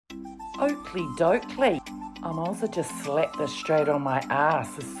Oakley dokley. I might as well just slap this straight on my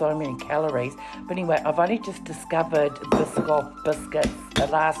ass. There's so many calories. But anyway, I've only just discovered Biscoff biscuits the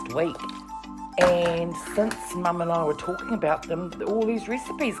last week. And since Mum and I were talking about them, all these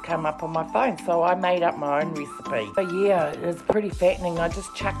recipes come up on my phone. So I made up my own recipe. But yeah, it's pretty fattening. I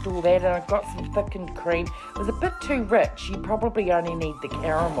just chucked all that and I got some thickened cream. It was a bit too rich. You probably only need the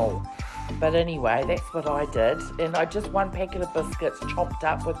caramel. But anyway, that's what I did. And I just one packet of biscuits chopped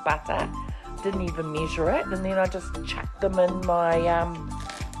up with butter. Didn't even measure it. And then I just chucked them in my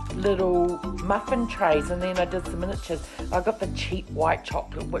little muffin trays, and then I did some miniatures. I got the cheap white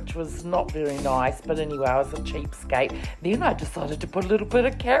chocolate, which was not very nice, but anyway, I was a cheapskate. Then I decided to put a little bit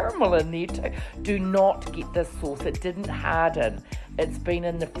of caramel in there too. Do not get this sauce. It didn't harden. It's been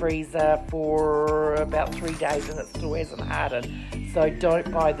in the freezer for about 3 days and it still hasn't hardened. So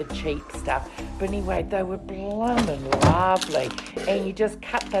don't buy the cheap stuff. But anyway, they were blooming lovely. And you just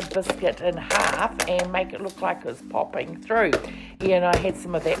cut the biscuit in half and make it look like it was popping through. Yeah, and I had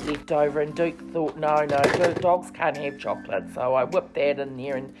some of that left over, and Duke thought, no, the dogs can't have chocolate. So I whipped that in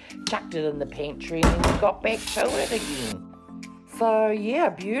there and chucked it in the pantry and then got back to it again. So yeah,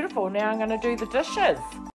 beautiful. Now I'm going to do the dishes.